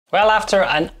Well, after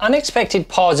an unexpected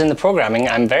pause in the programming,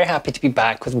 I'm very happy to be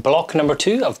back with block number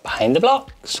 2 of Behind the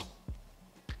Blocks.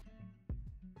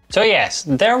 So yes,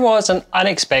 there was an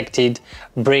unexpected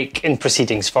break in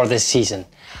proceedings for this season.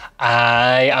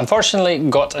 I unfortunately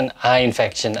got an eye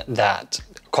infection that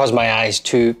caused my eyes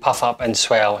to puff up and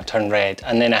swell and turn red,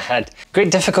 and then I had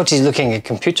great difficulties looking at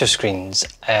computer screens.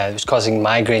 It was causing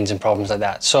migraines and problems like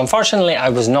that. So unfortunately I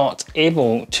was not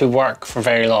able to work for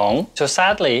very long. So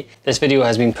sadly this video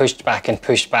has been pushed back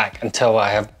until I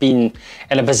have been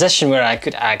in a position where I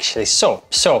could actually sew.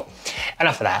 So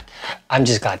enough of that. I'm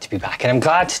just glad to be back, and I'm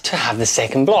glad to have the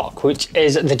second block, which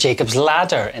is the Jacob's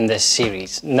Ladder in this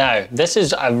series. Now this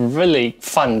is a really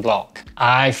fun block.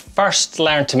 I first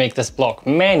learned to make this block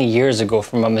many years ago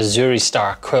from a Missouri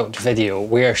Star quilt video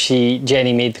where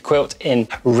Jenny made the quilt in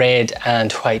red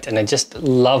and white, and I just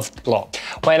loved the block.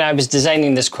 When I was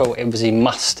designing this quilt, it was a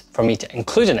must for me to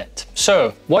include in it.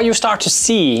 So what you'll start to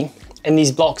see in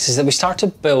these blocks is that we start to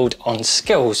build on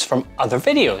skills from other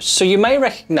videos. So you might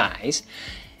recognize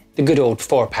the good old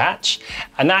 4-patch,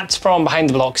 and that's from Behind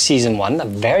the Blocks Season 1, the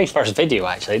very first video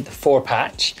actually, the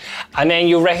 4-patch. And then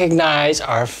you'll recognize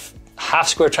our half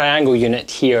square triangle unit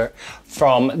here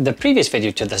from the previous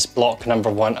video to this, block number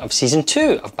 1 of Season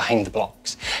 2 of Behind the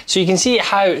Blocks. So you can see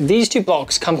how these two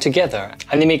blocks come together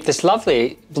and they make this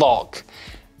lovely block.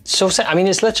 So, I mean,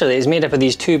 it's made up of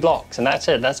these two blocks, and that's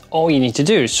it. That's all you need to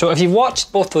do. So if you've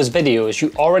watched both those videos,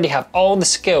 you already have all the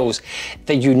skills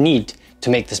that you need to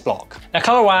make this block. Now,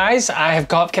 color-wise, I have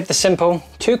kept it simple,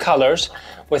 2 colors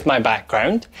with my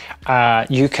background.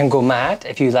 You can go mad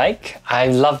if you like. I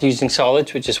love using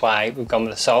solids, which is why we've gone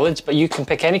with the solids, but you can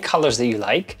pick any colors that you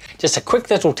like. Just a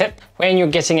quick little tip, when you're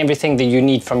getting everything that you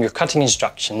need from your cutting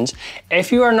instructions,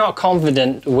 if you are not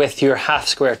confident with your half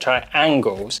square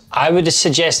triangles, I would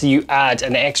suggest that you add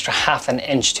an extra ½ an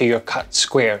inch to your cut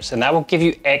squares, and that will give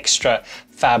you extra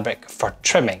fabric for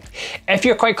trimming. If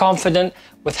you're quite confident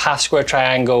with half square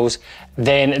triangles,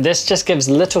 then this just gives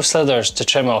little slithers to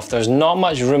trim off. There's not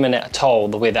much room in it at all,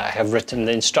 the way that I have written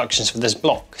the instructions for this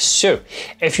block. So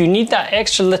if you need that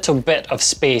extra little bit of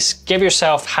space, give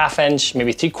yourself ½ inch,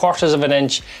 maybe ¾ of an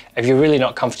inch if you're really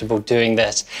not comfortable doing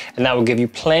this, and that will give you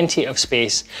plenty of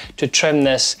space to trim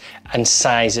this and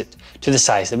size it to the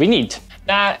size that we need.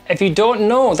 Now, if you don't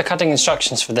know the cutting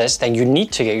instructions for this, then you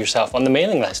need to get yourself on the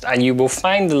mailing list, and you will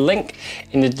find the link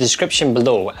in the description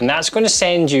below, and that's going to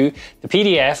send you the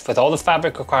PDF with all the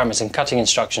fabric requirements and cutting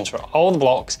instructions for all the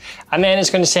blocks, and then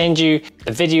it's going to send you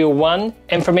the video 1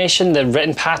 information, the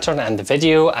written pattern and the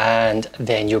video, and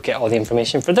then you'll get all the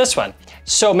information for this one.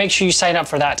 So make sure you sign up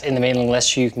for that in the mailing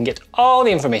list so you can get all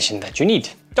the information that you need.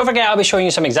 Don't forget, I'll be showing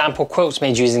you some example quilts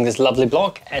made using this lovely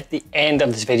block at the end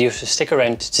of this video, so stick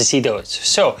around to see those.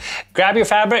 So grab your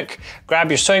fabric, grab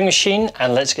your sewing machine,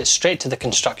 and let's get straight to the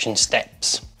construction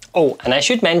steps. Oh, and I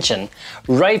should mention,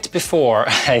 right before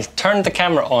I turned the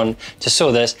camera on to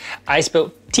sew this, I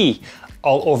spilled tea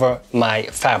all over my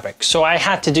fabric. So I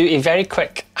had to do a very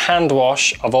quick hand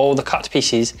wash of all the cut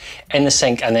pieces in the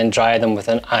sink and then dry them with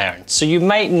an iron. So you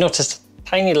might notice a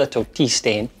tiny little tea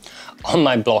stain on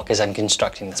my block as I'm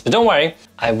constructing this, but don't worry,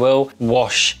 I will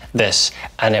wash this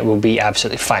and it will be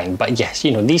absolutely fine. But yes,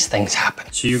 you know, these things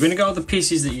happen. So you're going to get all the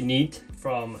pieces that you need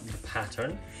from the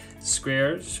pattern: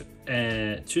 squares,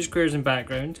 2 squares in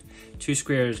background, 2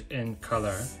 squares in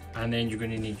color, and then you're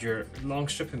going to need your long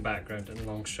strip in background and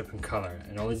long strip in color,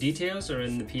 and all the details are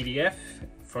in the PDF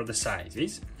for the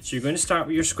sizes. So you're going to start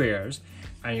with your squares,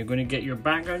 and you're going to get your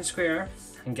background square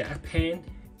and get a pen.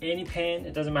 Any pen,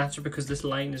 it doesn't matter, because this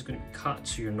line is going to be cut,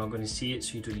 so you're not going to see it,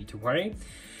 so you don't need to worry.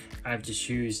 I've just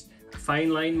used a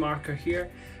fine line marker here,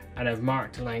 and I've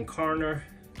marked a line corner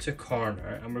to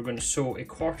corner, and we're going to sew a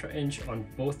 ¼ inch on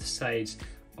both sides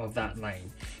of that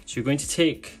line. So you're going to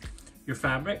take your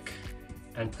fabric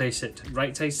and place it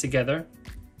right sides together,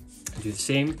 and do the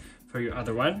same for your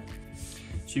other one.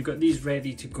 So you've got these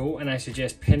ready to go, and I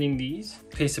suggest pinning these.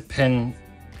 Place a pin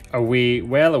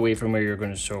well away from where you're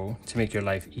going to sew to make your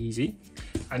life easy.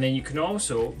 And then you can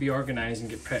also be organized and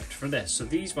get prepped for this. So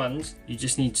these ones, you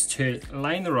just need to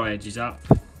line the raw edges up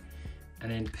and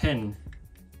then pin.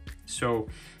 So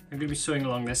I'm going to be sewing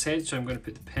along this edge, so I'm going to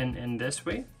put the pin in this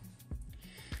way,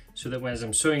 so that as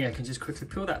I'm sewing I can just quickly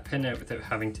pull that pin out without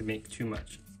having to make too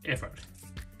much effort.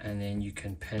 And then you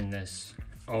can pin this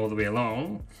all the way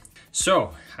along.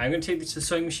 So I'm going to take this to the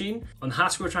sewing machine. On the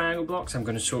half square triangle blocks, I'm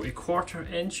going to sew a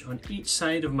 ¼ inch on each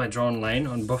side of my drawn line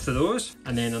on both of those.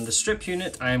 And then on the strip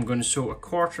unit, I am going to sew a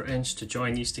 ¼ inch to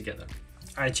join these together.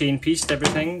 I chain pieced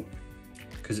everything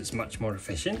because it's much more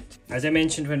efficient. As I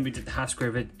mentioned when we did the half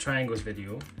square triangles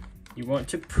video, You want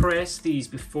to press these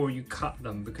before you cut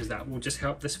them because that will just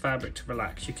help this fabric to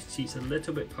relax. You can see it's a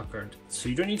little bit puckered. So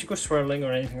you don't need to go swirling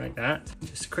or anything like that.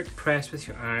 Just a quick press with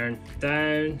your iron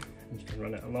down. You can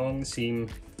run it along the seam.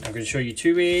 I'm going to show you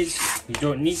two ways. You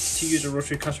don't need to use a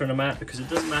rotary cutter on a mat because it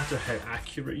doesn't matter how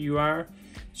accurate you are.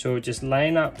 So just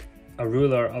line up a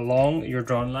ruler along your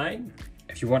drawn line.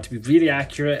 If you want to be really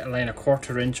accurate, align a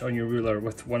 1/4 inch on your ruler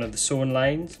with one of the sewn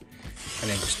lines and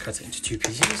then just cut it into 2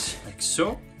 pieces like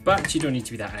so. But you don't need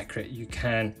to be that accurate. You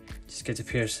can just get a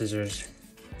pair of scissors.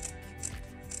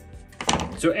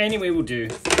 So any way will do.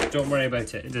 Don't worry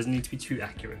about it. It doesn't need to be too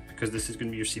accurate because this is going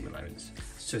to be your seam allowance.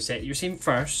 So set your seam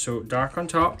first. So dark on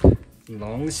top,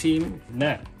 along the seam.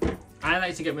 Now, I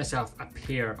like to get myself a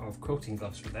pair of quilting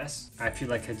gloves for this. I feel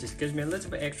like it just gives me a little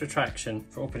bit extra traction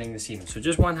for opening the seam. So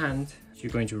just one hand. So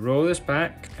you're going to roll this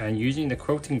back and using the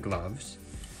quilting gloves,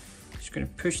 just going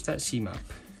to push that seam up.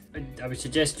 I would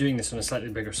suggest doing this on a slightly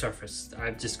bigger surface.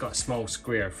 I've just got a small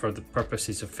square for the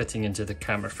purposes of fitting into the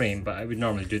camera frame, but I would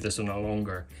normally do this on a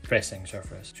longer pressing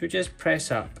surface. So just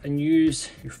press up and use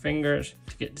your fingers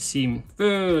to get the seam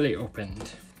fully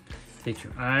opened. Take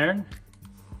your iron,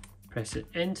 press it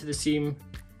into the seam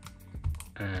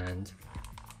and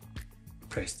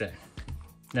press down.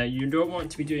 Now you don't want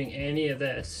to be doing any of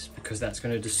this because that's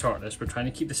going to distort this. We're trying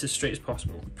to keep this as straight as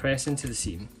possible. Press into the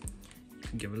seam. You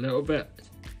can give a little bit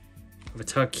of a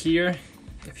tug here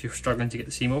if you're struggling to get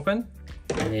the seam open,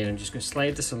 and then I'm just going to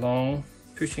slide this along,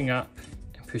 pushing up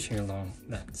and pushing along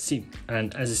that seam.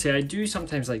 And as I say, I do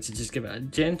sometimes like to just give it a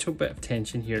gentle bit of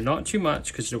tension here, not too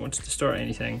much because I don't want to distort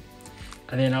anything,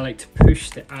 and then I like to push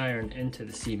the iron into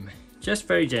the seam just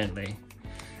very gently.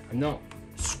 I'm not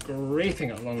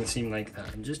scraping it along the seam like that,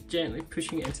 I'm just gently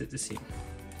pushing it into the seam.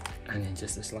 And then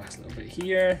just this last little bit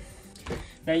here.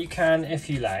 Now you can, if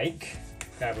you like,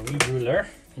 grab a wee ruler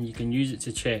and you can use it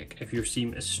to check if your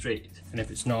seam is straight, and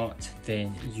if it's not,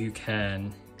 then you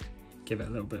can give it a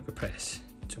little bit of a press.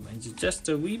 So mine's just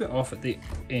a wee bit off at the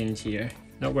end here.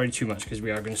 Not worry too much because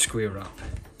we are going to square up.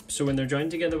 So when they're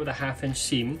joined together with a 1/2 inch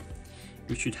seam,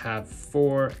 we should have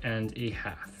 4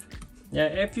 1/2. Now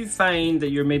if you find that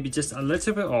you're maybe just a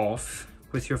little bit off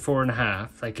with your 4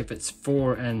 1/2, like if it's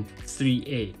 4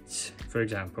 3/8 for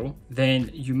example, then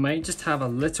you might just have a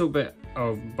little bit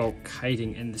of bulk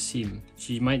hiding in the seam.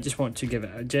 So you might just want to give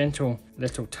it a gentle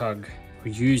little tug or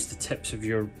use the tips of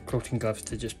your quilting gloves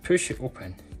to just push it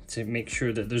open to make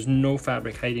sure that there's no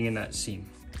fabric hiding in that seam.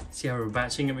 See how we're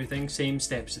batching everything? Same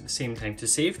steps at the same time to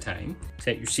save time.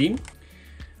 Set your seam,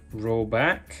 roll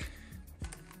back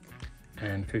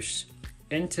and push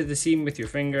into the seam with your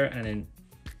finger and then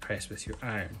press with your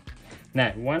iron.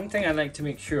 Now, one thing I like to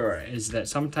make sure is that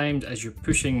sometimes as you're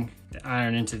pushing the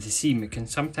iron into the seam, it can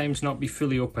sometimes not be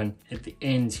fully open at the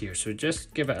ends here. So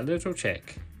just give it a little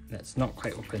check. That's not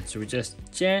quite open. So we just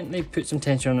gently put some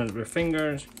tension on it with our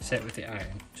fingers, set with the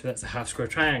iron. So that's a 1/2 square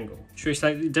triangle. Show you a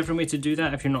slightly different way to do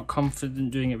that if you're not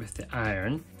confident doing it with the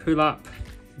iron. Pull up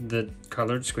the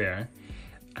coloured square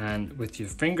and with your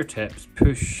fingertips,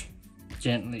 push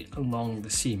gently along the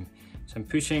seam. So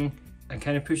I'm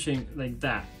kind of pushing like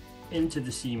that into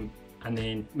the seam and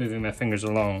then moving my fingers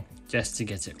along just to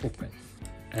get it open,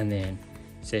 and then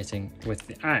setting with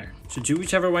the iron. So do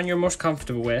whichever one you're most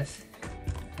comfortable with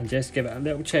and just give it a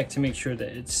little check to make sure that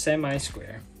it's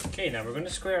semi-square. Okay, now we're going to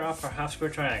square up our 1/2 square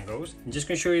triangles. I'm just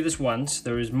going to show you this once.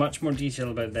 There is much more detail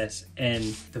about this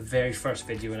in the very first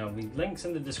video, and I'll leave links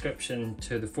in the description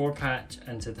to the 4 patch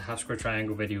and to the 1/2 square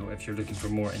triangle video if you're looking for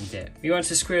more in depth. We want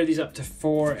to square these up to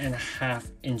 4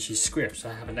 1/2 inches square. So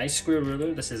I have a nice square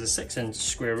ruler. This is a 6-inch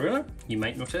square ruler. You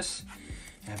might notice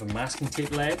I have a masking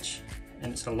tape ledge,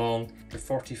 and it's along the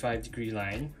 45-degree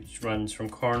line, which runs from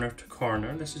corner to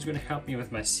corner. This is going to help me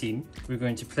with my seam. We're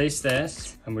going to place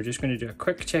this, and we're just going to do a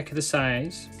quick check of the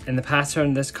size. In the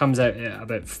pattern, this comes out at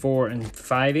about 4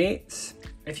 5/8.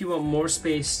 If you want more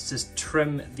space, just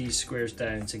trim these squares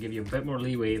down to give you a bit more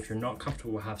leeway. If you're not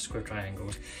comfortable with 1/2 square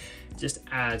triangles, just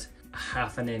add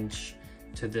 1/2 inch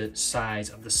to the size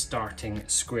of the starting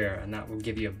square, and that will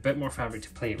give you a bit more fabric to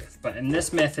play with. But in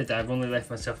this method, I've only left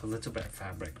myself a little bit of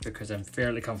fabric because I'm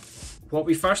fairly comfortable. What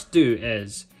we first do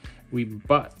is we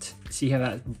butt, see how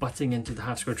that's butting into the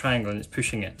 1/2 square triangle and it's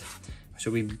pushing it.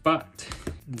 So we butt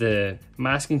the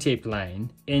masking tape line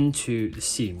into the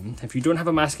seam. If you don't have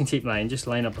a masking tape line, just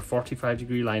line up a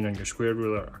 45-degree line on your square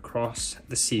ruler across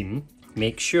the seam.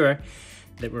 Make sure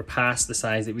that we're past the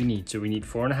size that we need. So we need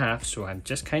 4 1/2, so I'm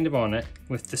just kind of on it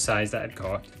with the size that I've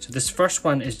got. So this first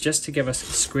one is just to give us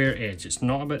a square edge. It's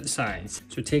not about the size.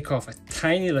 So take off a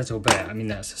tiny little bit. I mean,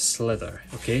 that's a slither.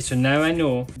 Okay, so now I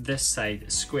know this side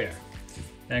is square.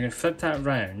 Now I'm going to flip that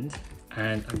round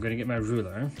and I'm going to get my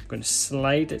ruler. I'm going to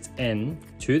slide it in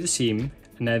to the seam.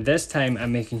 Now this time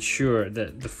I'm making sure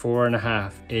that the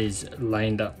 4.5 is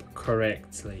lined up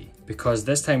correctly, because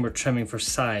this time we're trimming for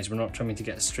size, we're not trimming to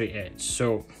get a straight edge.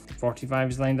 So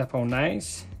 45 is lined up all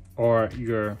nice, or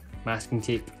your masking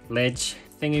tape ledge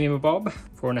thingy-mabob.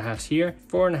 4.5 is here,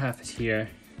 4.5 is here,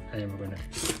 and then we're going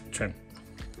to trim.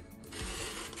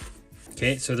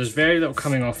 Okay, so there's very little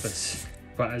coming off this,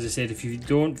 but as I said, if you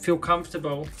don't feel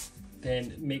comfortable,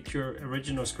 then make your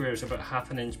original squares about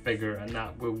 1/2 inch bigger, and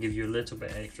that will give you a little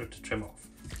bit extra to trim off.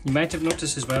 You might have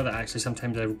noticed as well that actually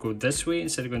sometimes I will go this way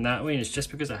instead of going that way, and it's just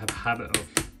because I have a habit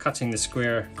of cutting the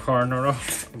square corner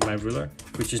off of my ruler,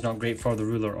 which is not great for the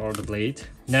ruler or the blade.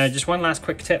 Now, just one last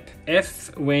quick tip.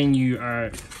 If when you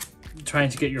are trying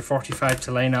to get your 45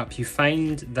 to line up, you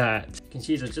find that, you can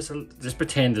see there's just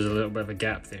pretend there's a little bit of a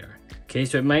gap there. Okay,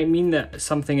 so it might mean that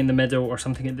something in the middle or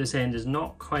something at this end is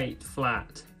not quite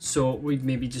flat. So we've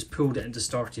maybe just pulled it and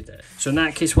distorted it. So in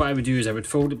that case, what I would do is I would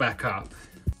fold it back up.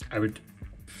 I would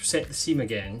set the seam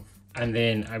again, and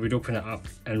then I would open it up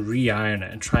and re-iron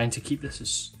it, and trying to keep this as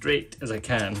straight as I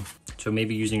can. So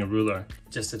maybe using a ruler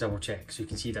just to double check, so you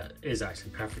can see that it is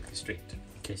actually perfectly straight.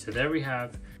 Okay, so there we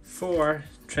have 4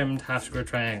 trimmed half square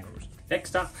triangles.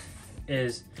 Next up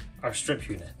is our strip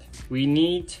unit. We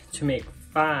need to make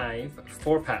 5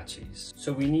 4 patches.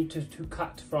 So we need to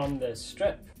cut from the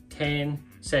strip 10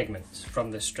 segments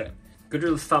from this strip. Good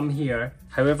rule of thumb here,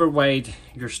 however wide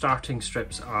your starting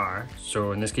strips are,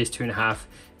 so in this case 2.5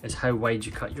 is how wide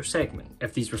you cut your segment.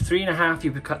 If these were 3.5,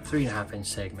 you would cut 3.5 inch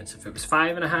segments. If it was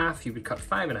 5.5, you would cut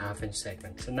 5.5 inch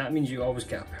segments, and that means you always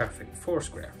get a perfect 4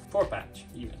 square, 4 patch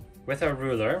even. With our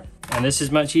ruler, and this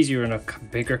is much easier on a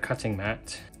bigger cutting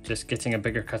mat, just getting a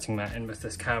bigger cutting mat in with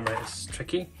this camera is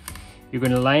tricky. You're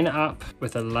going to line it up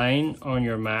with a line on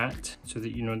your mat so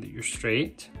that you know that you're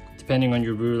straight. Depending on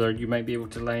your ruler, you might be able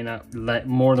to line up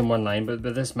more than one line, but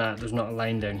with this mat, there's not a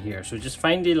line down here. So just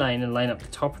find a line and line up the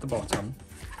top of the bottom,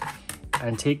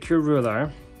 and take your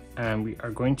ruler, and we are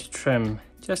going to trim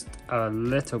just a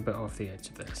little bit off the edge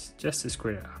of this, just to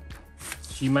square it up.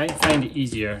 So you might find it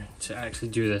easier to actually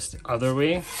do this the other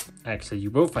way. Actually,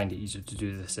 you will find it easier to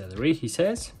do this the other way, he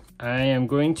says. I am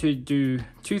going to do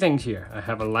 2 things here. I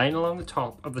have a line along the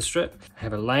top of the strip. I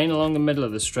have a line along the middle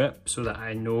of the strip so that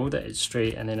I know that it's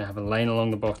straight, and then I have a line along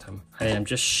the bottom. And I'm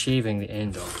just shaving the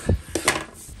end off.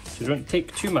 So don't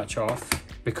take too much off,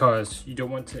 because you don't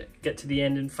want to get to the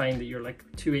end and find that you're like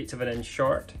 2/8 of an inch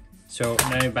short. So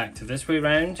now back to this way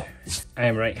round. I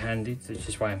am right-handed, which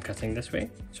is why I'm cutting this way.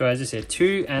 So as I said,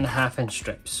 2.5 inch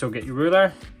strips. So get your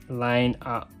ruler, line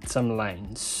up some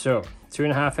lines. So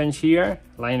 2.5 inch here,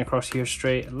 line across here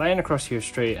straight, a line across here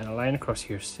straight, and a line across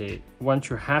here straight. Once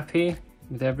you're happy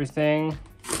with everything,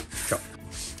 chop.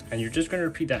 And you're just going to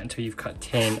repeat that until you've cut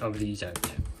 10 of these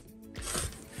out.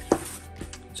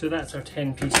 So that's our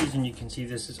 10 pieces, and you can see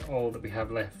this is all that we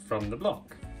have left from the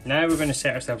block. Now we're going to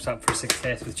set ourselves up for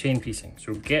success with chain piecing.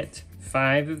 So get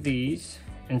 5 of these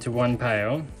into one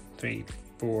pile, 3,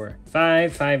 4,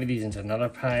 5 of these into another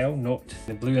pile. Note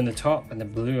the blue on the top and the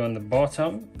blue on the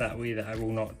bottom, that way that I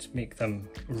will not make them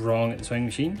wrong at the sewing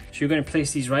machine. So you're going to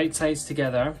place these right sides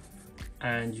together,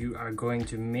 and you are going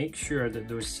to make sure that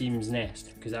those seams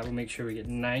nest, because that will make sure we get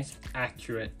nice,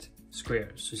 accurate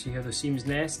squares. So see how the seams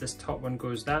nest? This top one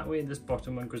goes that way, this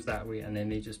bottom one goes that way, and then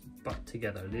they just butt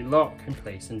together. They lock in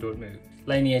place and don't move.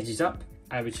 Line the edges up.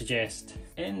 I would suggest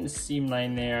in the seam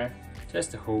line there,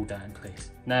 just to hold that in place.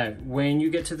 Now, when you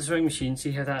get to the sewing machine,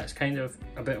 see how that's kind of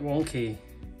a bit wonky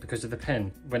because of the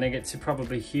pin. When I get to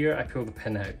probably here, I pull the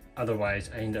pin out. Otherwise,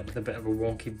 I end up with a bit of a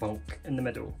wonky bunk in the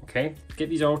middle, okay? Get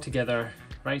these all together,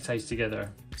 right sides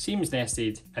together, seams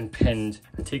nested and pinned,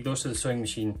 and take those to the sewing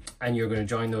machine, and you're going to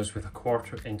join those with a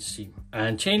 1/4 inch seam.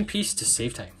 And chain piece to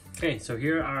save time. Okay, so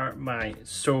here are my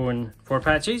sewn 4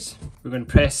 patches. We're going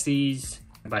to press these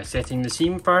by setting the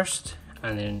seam first,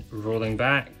 and then rolling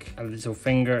back a little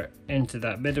finger into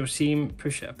that middle seam,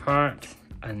 push it apart,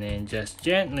 and then just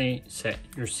gently set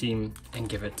your seam and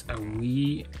give it a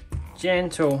wee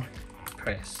gentle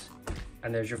press.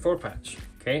 And there's your 4 patch,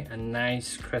 okay? A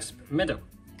nice crisp middle.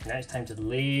 Now it's time to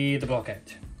lay the block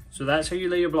out. So that's how you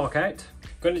lay your block out. I'm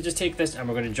going to just take this and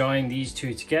we're going to join these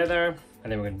 2 together,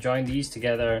 and then we're going to join these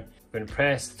together. We're going to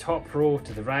press the top row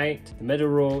to the right, the middle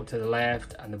row to the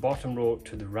left, and the bottom row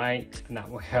to the right, and that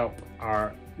will help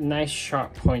our nice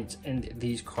sharp points in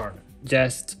these corners.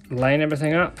 Just line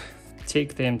everything up,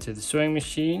 take them to the sewing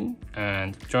machine,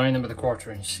 and join them with a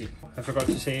 1/4 inch seam. I forgot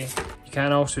to say, you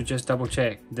can also just double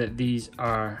check that these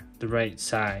are the right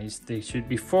size. They should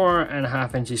be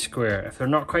 4.5 inches square. If they're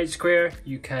not quite square,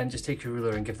 you can just take your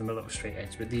ruler and give them a little straight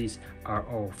edge, but these are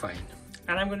all fine.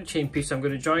 And I'm going to chain piece, so I'm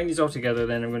going to join these all together,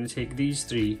 then I'm going to take these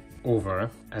 3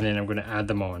 over, and then I'm going to add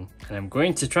them on. And I'm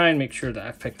going to try and make sure that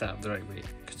I've picked that up the right way,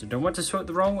 because I don't want to sew it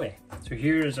the wrong way. So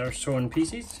here is our sewn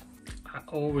pieces. I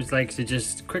always like to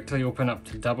just quickly open up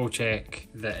to double check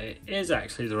that it is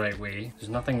actually the right way. There's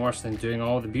nothing worse than doing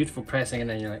all the beautiful pressing and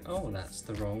then you're like, oh, that's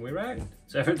the wrong way around.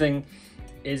 So everything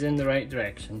is in the right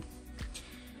direction.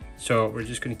 So we're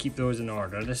just going to keep those in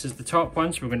order. This is the top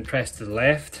one, so we're going to press to the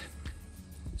left.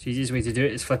 The easiest way to do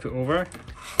it is flip it over.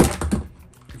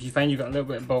 If you find you've got a little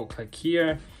bit of bulk like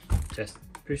here, just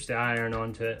push the iron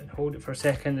onto it and hold it for a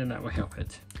second, and that will help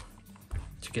it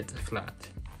to get to flat.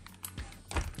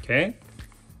 Okay,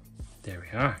 there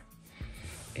we are.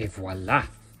 Et voila.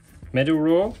 Middle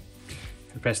row,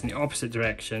 we're pressing the opposite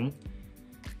direction.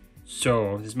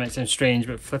 So this might sound strange,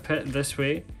 but flip it this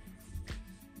way,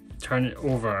 turn it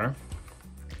over,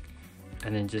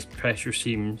 and then just press your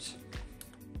seams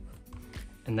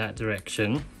in that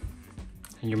direction.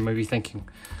 And you're maybe thinking,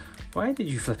 why did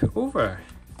you flip it over?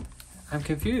 I'm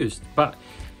confused. But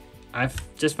I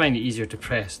just find it easier to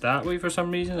press that way for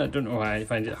some reason. I don't know why, I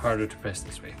find it harder to press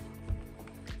this way.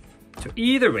 So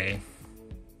either way,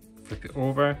 flip it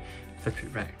over, flip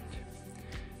it round.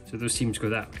 So those seams go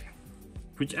that way.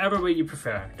 Whichever way you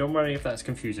prefer. Don't worry if that's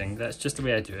confusing, that's just the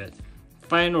way I do it.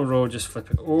 Final row, just flip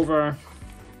it over.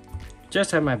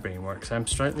 Just how my brain works, I'm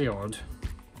slightly odd.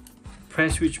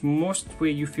 Press which most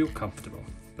way you feel comfortable,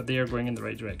 but they are going in the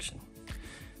right direction.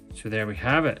 So there we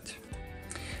have it.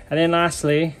 And then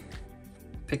lastly,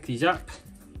 pick these up,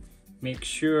 make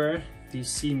sure these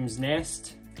seams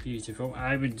nest. Beautiful.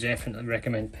 I would definitely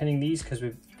recommend pinning these because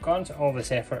we've gone to all this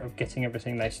effort of getting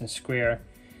everything nice and square.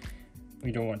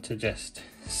 We don't want to just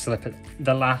slip it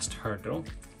the last hurdle.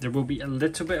 There will be a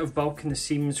little bit of bulk in the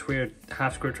seams where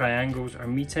half square triangles are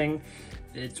meeting.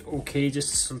 It's okay,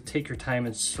 just take your time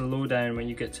and slow down when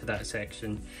you get to that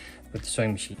section with the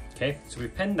sewing machine. Okay, so we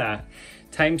pinned that.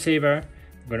 Time saver,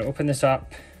 we're going to open this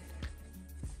up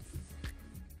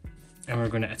and we're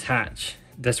going to attach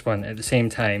this one at the same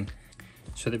time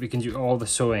so that we can do all the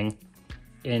sewing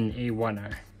in a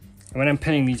oneer. And when I'm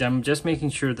pinning these, I'm just making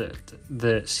sure that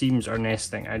the seams are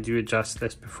nesting. I do adjust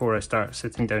this before I start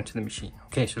sitting down to the machine.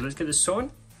 Okay, so let's get this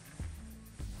sewn.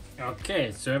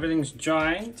 Okay, so everything's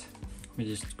joined. Let me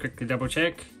just quickly double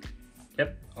check.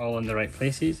 Yep, all in the right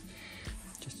places.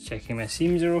 Just checking my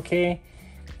seams are okay.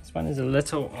 This one is a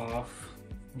little off.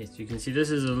 Yes, you can see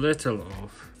this is a little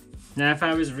off. Now, if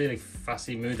I was a really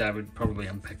fussy mood, I would probably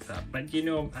unpick that. But you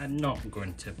know, I'm not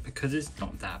going to because it's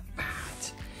not that bad.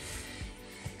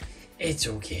 It's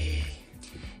okay.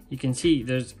 You can see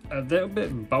there's a little bit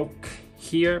of bulk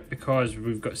here because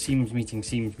we've got seams meeting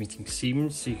seams meeting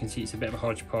seams. So you can see it's a bit of a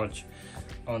hodgepodge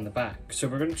on the back. So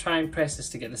we're going to try and press this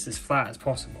to get this as flat as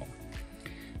possible.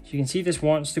 So you can see this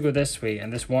wants to go this way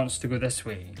and this wants to go this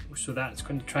way. So that's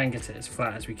going to try and get it as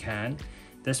flat as we can.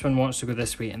 This one wants to go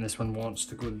this way and this one wants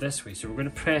to go this way. So we're going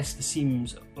to press the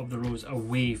seams of the rows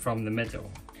away from the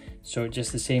middle. So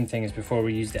just the same thing as before,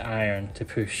 we use the iron to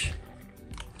push.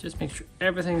 Just make sure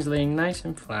everything's laying nice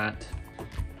and flat.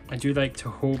 I do like to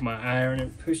hold my iron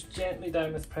and push gently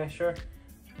down with pressure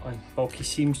on bulky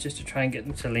seams just to try and get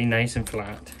them to lay nice and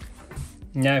flat.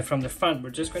 Now from the front,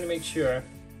 we're just going to make sure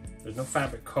there's no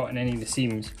fabric caught in any of the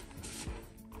seams.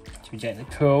 So we gently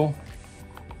pull,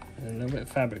 and a little bit of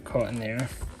fabric caught in there.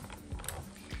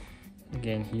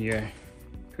 Again here,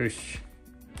 push.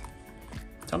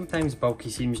 Sometimes bulky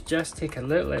seams just take a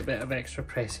little bit of extra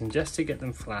pressing just to get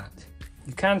them flat.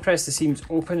 You can press the seams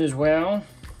open as well.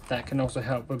 That can also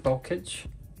help with bulkage.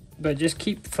 But just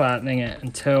keep flattening it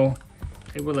until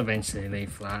it will eventually lay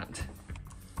flat.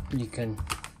 You can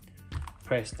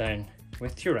press down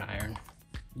with your iron.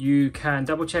 You can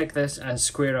double check this and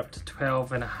square up to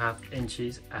 12.5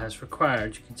 inches as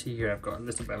required. You can see here I've got a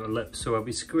little bit of a lip, so I'll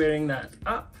be squaring that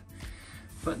up.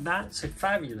 But that's a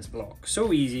fabulous block,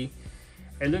 so easy.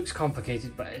 It looks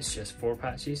complicated, but it's just 4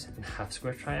 patches and half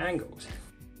square triangles.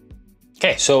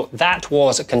 Okay, so that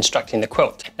was constructing the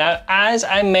quilt. Now, as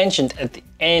I mentioned at the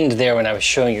end there when I was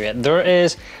showing you it, there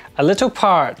is a little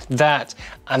part that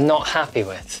I'm not happy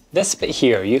with. This bit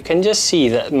here, you can just see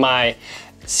that my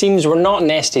seams were not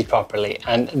nested properly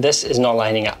and this is not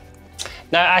lining up.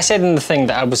 Now, I said in the thing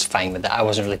that I was fine with that, I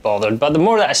wasn't really bothered, but the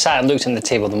more that I sat and looked at the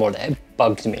table, the more that it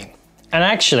bugged me. And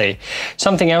actually,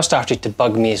 something else started to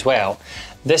bug me as well.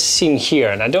 This seam here,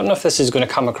 and I don't know if this is going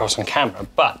to come across on camera,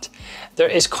 but there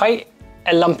is quite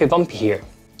a lumpy bumpy here.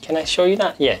 Can I show you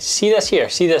that? Yes, see this here,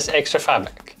 see this extra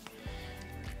fabric?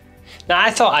 Now I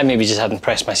thought I maybe just hadn't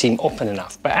pressed my seam open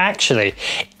enough, but actually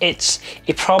it's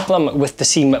a problem with the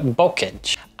seam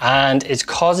bulkage and it's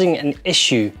causing an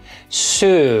issue.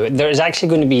 So there is actually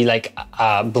going to be like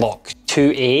a block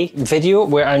 2A video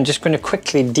where I'm just going to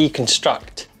quickly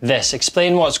deconstruct this,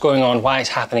 explain what's going on, why it's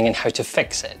happening and how to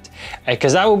fix it.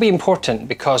 Because that will be important,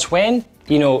 because when,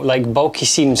 you know, like bulky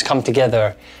seams come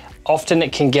together, often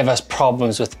it can give us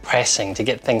problems with pressing to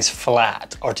get things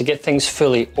flat or to get things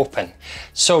fully open.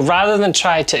 So rather than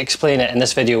try to explain it in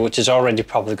this video, which is already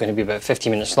probably going to be about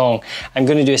 50 minutes long, I'm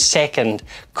going to do a second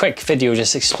quick video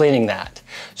just explaining that.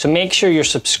 So make sure you're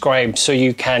subscribed so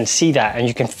you can see that and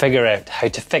you can figure out how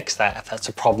to fix that if that's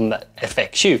a problem that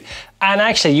affects you. And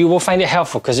actually you will find it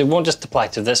helpful because it won't just apply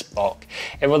to this block.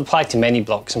 It will apply to many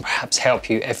blocks and perhaps help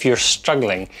you if you're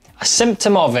struggling. A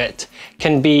symptom of it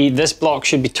can be this block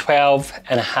should be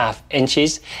 12.5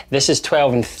 inches. This is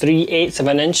 12 3/8 of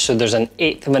an inch, so there's an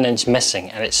 1/8 of an inch missing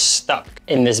and it's stuck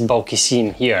in this bulky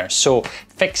seam here. So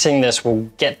fixing this will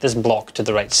get this block to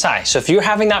the right size. So if you're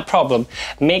having that problem,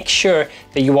 make sure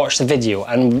that you watch the video.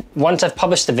 And once I've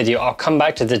published the video, I'll come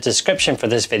back to the description for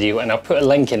this video and I'll put a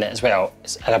link in it as well.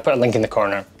 And I'll put a link in the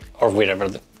corner or wherever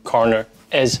the corner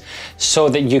is so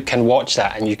that you can watch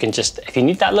that and you can just, if you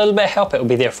need that little bit of help, it'll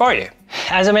be there for you.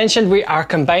 As I mentioned, we are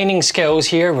combining skills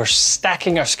here. We're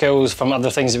stacking our skills from other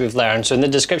things that we've learned. So in the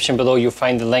description below, you'll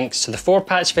find the links to the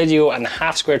 4-patch video and the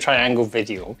half square triangle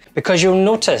video. Because you'll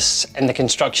notice in the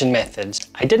construction methods,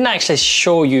 I didn't actually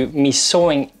show you me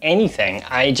sewing anything.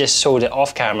 I just sewed it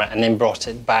off camera and then brought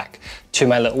it back to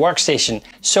my little workstation.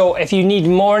 So if you need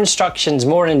more instructions,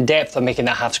 more in depth on making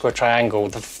that half square triangle,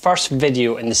 the first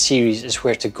video in the series is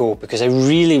where to go, because I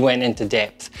really went into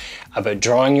depth about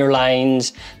drawing your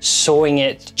lines, sewing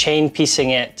it, chain piecing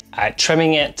it,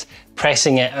 trimming it,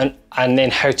 pressing it, and then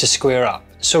how to square up.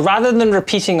 So rather than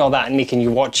repeating all that and making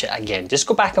you watch it again, just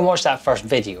go back and watch that first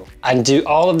video and do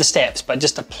all of the steps, but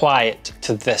just apply it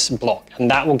to this block, and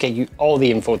that will get you all the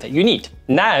info that you need.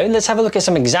 Now, let's have a look at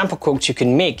some example quilts you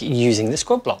can make using this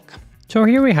quilt block. So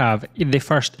here we have the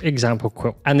first example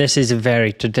quilt, and this is a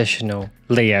very traditional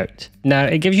layout. Now,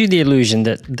 it gives you the illusion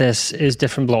that this is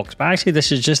different blocks, but actually this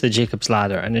is just the Jacob's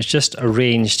ladder, and it's just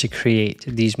arranged to create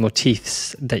these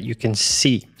motifs that you can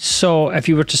see. So if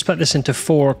you were to split this into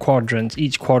 4 quadrants,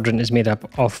 each quadrant is made up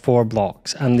of 4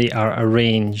 blocks, and they are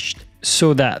arranged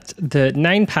so that the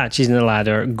 9 patches in the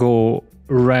ladder go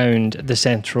round the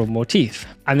central motif.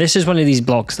 And this is one of these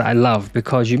blocks that I love,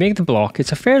 because you make the block,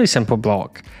 it's a fairly simple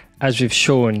block, as we've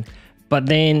shown, but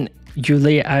then you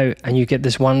lay it out and you get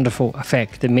this wonderful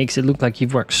effect that makes it look like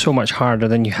you've worked so much harder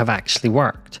than you have actually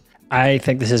worked. I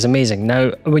think this is amazing.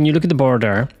 Now, when you look at the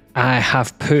border, I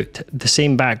have put the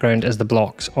same background as the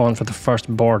blocks on for the first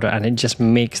border, and it just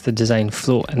makes the design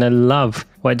float, and I love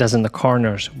what it does in the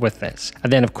corners with this.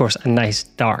 And then of course a nice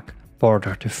dark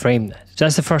border to frame this. So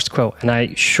that's the first quilt, and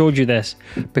I showed you this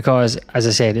because, as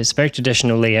I said, it's a very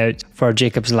traditional layout for a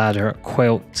Jacob's ladder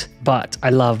quilt, but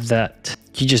I love that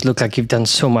you just look like you've done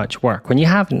so much work when you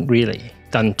haven't really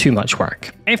done too much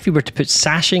work. If you were to put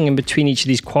sashing in between each of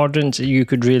these quadrants, you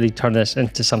could really turn this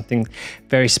into something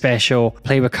very special.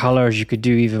 Play with colors, you could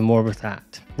do even more with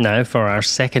that. Now for our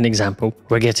second example,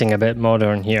 we're getting a bit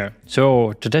modern here.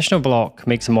 So traditional block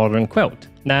makes a modern quilt.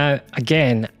 Now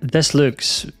again, this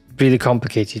looks really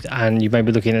complicated, and you might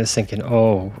be looking at this thinking,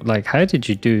 oh, like how did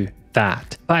you do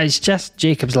that? But it's just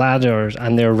Jacob's ladders,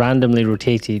 and they're randomly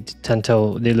rotated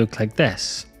until they look like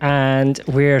this. And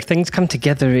where things come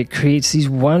together, it creates these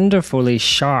wonderfully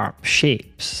sharp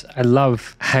shapes. I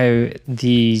love how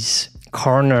these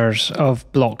corners of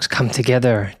blocks come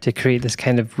together to create this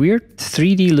kind of weird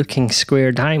 3D looking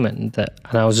square diamond that,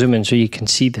 and I'll zoom in so you can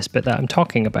see this bit that I'm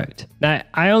talking about. Now,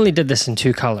 I only did this in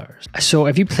 2 colors. So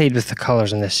if you played with the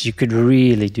colors in this, you could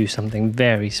really do something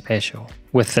very special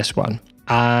with this one.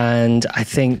 And I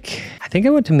think I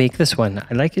want to make this one.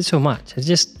 I like it so much.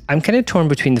 I'm kind of torn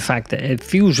between the fact that it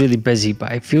feels really busy,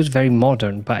 but it feels very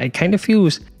modern, but it kind of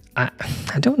feels, I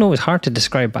don't know, it's hard to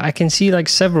describe, but I can see like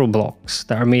several blocks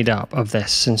that are made up of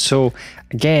this. And so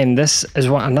again, this is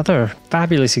another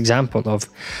fabulous example of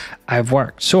I've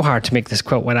worked so hard to make this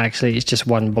quilt when actually it's just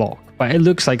one block, but it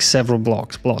looks like several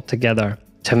blocks blocked together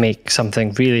to make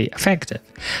something really effective.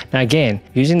 Now again,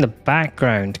 using the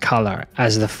background color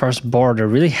as the first border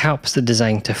really helps the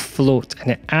design to float,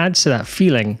 and it adds to that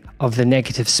feeling of the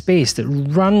negative space that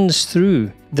runs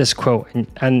through this quilt.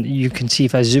 And you can see,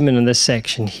 if I zoom in on this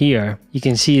section here, you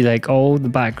can see like all the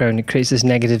background, it creates this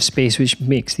negative space which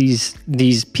makes these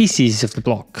pieces of the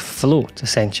block float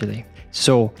essentially.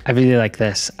 So I really like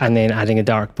this, and then adding a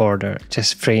dark border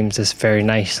just frames this very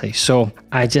nicely. So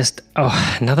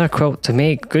another quilt to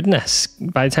make. Goodness,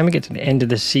 by the time we get to the end of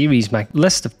this series, my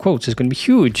list of quilts is going to be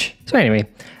huge. So anyway,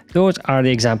 those are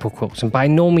the example quilts, and by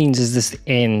no means is this the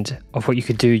end of what you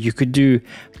could do. You could do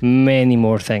many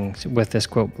more things with this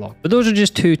quilt block, but those are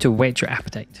just two to whet your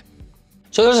appetite.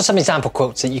 So those are some example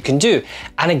quilts that you can do.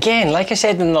 And again, like I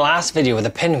said in the last video with the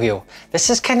pinwheel, this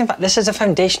is a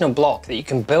foundational block that you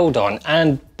can build on.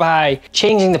 And by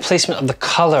changing the placement of the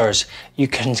colors, you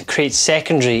can create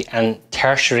secondary and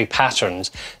tertiary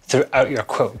patterns throughout your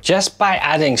quilt, just by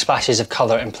adding splashes of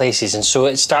color in places. And so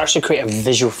it starts to create a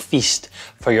visual feast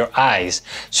for your eyes.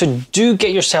 So do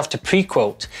get yourself to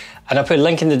PREQUILT. And I'll put a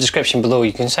link in the description below.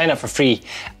 You can sign up for free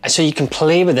so you can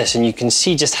play with this and you can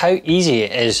see just how easy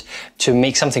it is to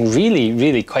make something really,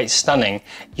 really quite stunning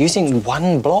using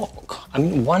one block. I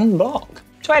mean, one block.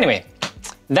 So anyway,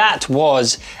 that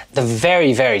was the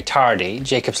very, very tardy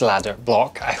Jacob's Ladder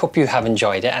block. I hope you have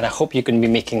enjoyed it, and I hope you can be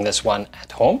making this one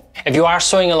at home. If you are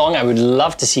sewing along, I would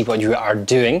love to see what you are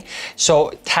doing.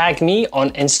 So tag me on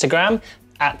Instagram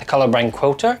at the ColourBlind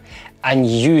Quilter, and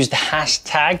use the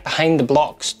hashtag behind the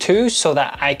blocks too, so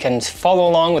that I can follow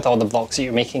along with all the blocks that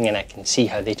you're making and I can see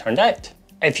how they turned out.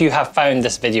 If you have found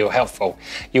this video helpful,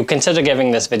 you'll consider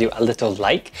giving this video a little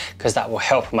like, because that will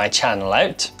help my channel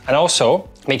out. And also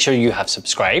make sure you have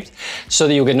subscribed so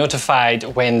that you'll get notified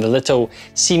when the little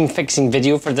seam fixing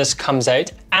video for this comes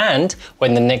out and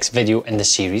when the next video in the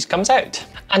series comes out.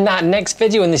 And that next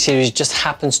video in the series just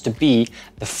happens to be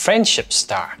the friendship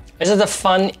star. This is a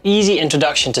fun, easy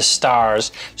introduction to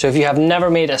stars. So if you have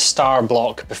never made a star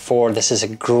block before, this is a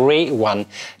great one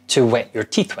to wet your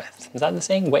teeth with. Is that the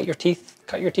saying? Wet your teeth?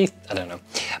 Cut your teeth? I don't know.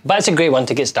 But it's a great one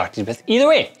to get started with either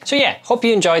way. So yeah, hope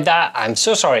you enjoyed that. I'm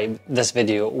so sorry this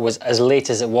video was as late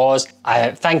as it was.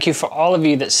 I thank you for all of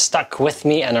you that stuck with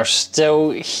me and are still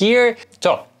here.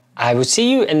 So I will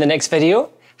see you in the next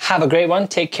video. Have a great one,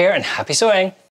 take care, and happy sewing.